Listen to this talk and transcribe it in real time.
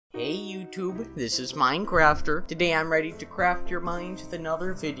Hey YouTube, this is Minecrafter. Today I'm ready to craft your minds with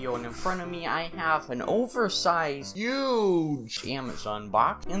another video, and in front of me I have an oversized, huge Amazon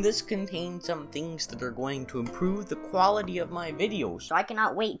box, and this contains some things that are going to improve the quality of my videos. So I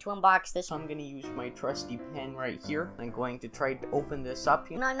cannot wait to unbox this. So I'm going to use my trusty pen right here. I'm going to try to open this up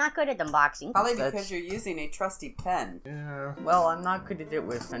here. No, I'm not good at unboxing. Probably because you're using a trusty pen. Yeah. Well, I'm not good at it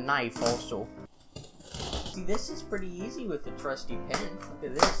with a knife also. See, this is pretty easy with a trusty pen. Look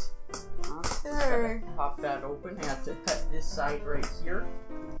at this. Okay. Pop that open. I have to cut this side right here.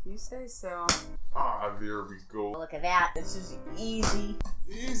 You say so. Ah, there we go. Look at that. This is easy.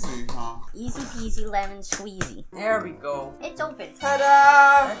 Easy, huh? Easy peasy lemon squeezy. There we go. It's open.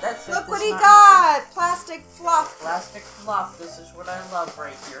 Ta-da! That's it. Look what It's he not got! Plastic fluff. Plastic fluff. This is what I love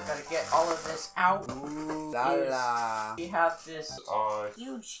right here. Gotta get all of this out. Ooh la la. We have this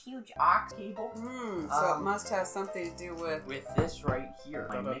Huge, huge. aux cable. So it must have something to do with this right here.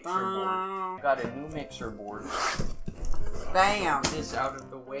 My mixer board. Got a new mixer board. Bam! This out of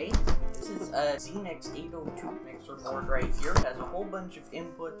the way. This is a Xenix 802 mixer board right here. It has a whole bunch of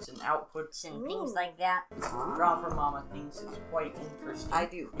inputs and outputs And things like that. Draw for Mama thinks it's quite interesting. I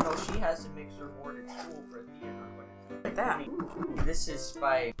do. You know, she has a mixer board at school for theater. Look at that. This is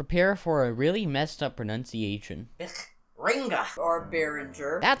by Prepare for a really messed up pronunciation. Ringa. Or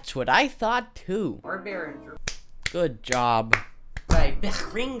Behringer. That's what I thought too. Or Behringer. Good job. By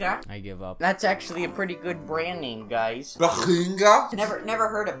Behringer. I give up. That's actually a pretty good brand name, guys. Bachinga? Never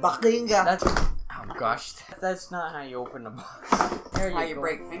heard of Bachinga. That's, oh gosh, that's not how you open a box. There That's how you go.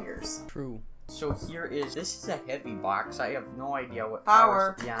 break fingers. True. So here is, this is a heavy box. I have no idea what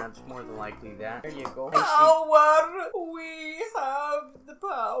Power. Yeah, it's more than likely that. There you go. Power! We have the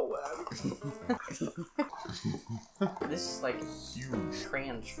power. This is like a huge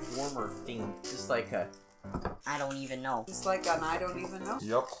transformer thing. Just like a... I don't even know. Just like an I don't even know.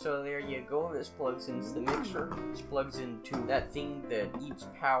 Yep. So there you go. This plugs into the mixer. This plugs into that thing that eats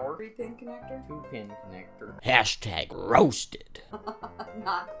power. 3-pin connector? 2-pin connector. Hashtag roasted.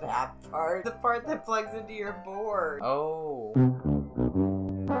 Not that part. The part that plugs into your board. Oh.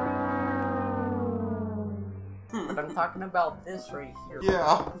 But I'm talking about this right here.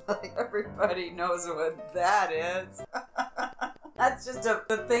 Yeah. Like everybody knows what that is. That's just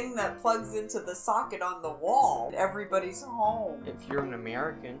the thing that plugs into the socket on the wall in everybody's home. If you're an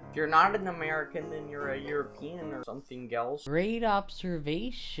American. If you're not an American, then you're a European or something else. Great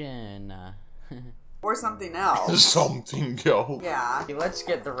observation. Or something else. Something else. Yeah. Okay, let's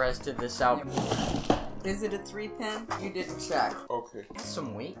get the rest of this out. Is it a 3-pin? You didn't check. Okay. It has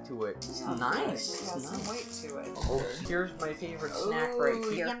some weight to it. It's Yeah, nice. It It's has nice. some weight to it. Okay. Here's my favorite snack right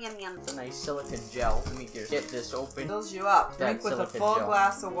Ooh, here. Yum, yum, yum. It's a nice silicone gel. Let me just get this open. Fills you up. That Drink with a silicone full gel.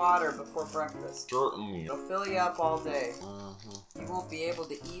 glass of water before breakfast. Certainly. It'll fill you up all day. You won't be able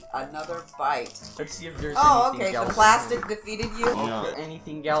to eat another bite. Let's see if there's Oh, anything okay. else. The plastic defeated you. Yeah.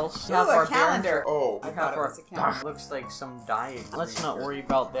 Anything else? Ooh, Have a our calendar. Oh. I We thought have it our was a calendar. looks like some diagram. Let's not worry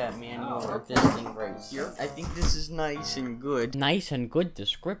about that manual with this thing right here. I think this is nice and good. Nice and good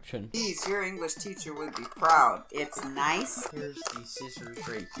description. Geez, your English teacher would be proud. It's nice. Here's the scissors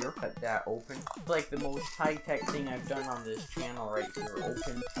right here. Cut that open. It's like the most high-tech thing I've done on this channel right here.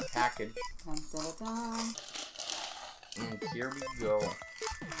 Open a package. Dun, dun, dun, dun. And here we go.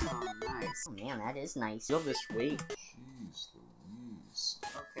 Oh, nice. Oh man, that is nice. Feel this weight. Jeez Louise.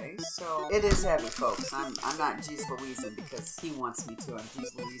 Okay, so it is heavy, folks. I'm not Jeez Louisin' because he wants me to. I'm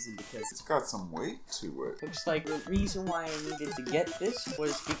Jeez Louisin' because It's got some weight to it. Looks like the reason why I needed to get this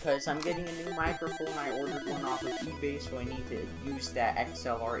was because I'm getting a new microphone. I ordered one off of eBay, so I need to use that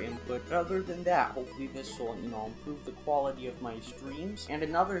XLR input. But other than that, hopefully this will, improve the quality of my streams. And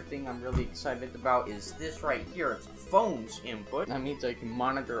another thing I'm really excited about is this right here. It's phone's input. That means I can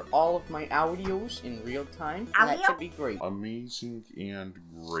monitor all of my audios in real time. And that should be great. Amazing and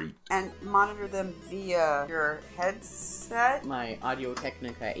great. and monitor them via your headset. My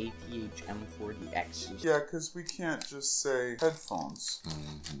Audio-Technica ATH M40X. Yeah, because we can't just say headphones.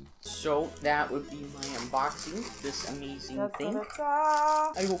 So that would be my unboxing, this amazing thing.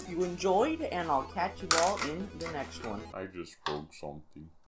 Da-da-da-da. I hope you enjoyed, and I'll catch you all in the next one. I just broke something.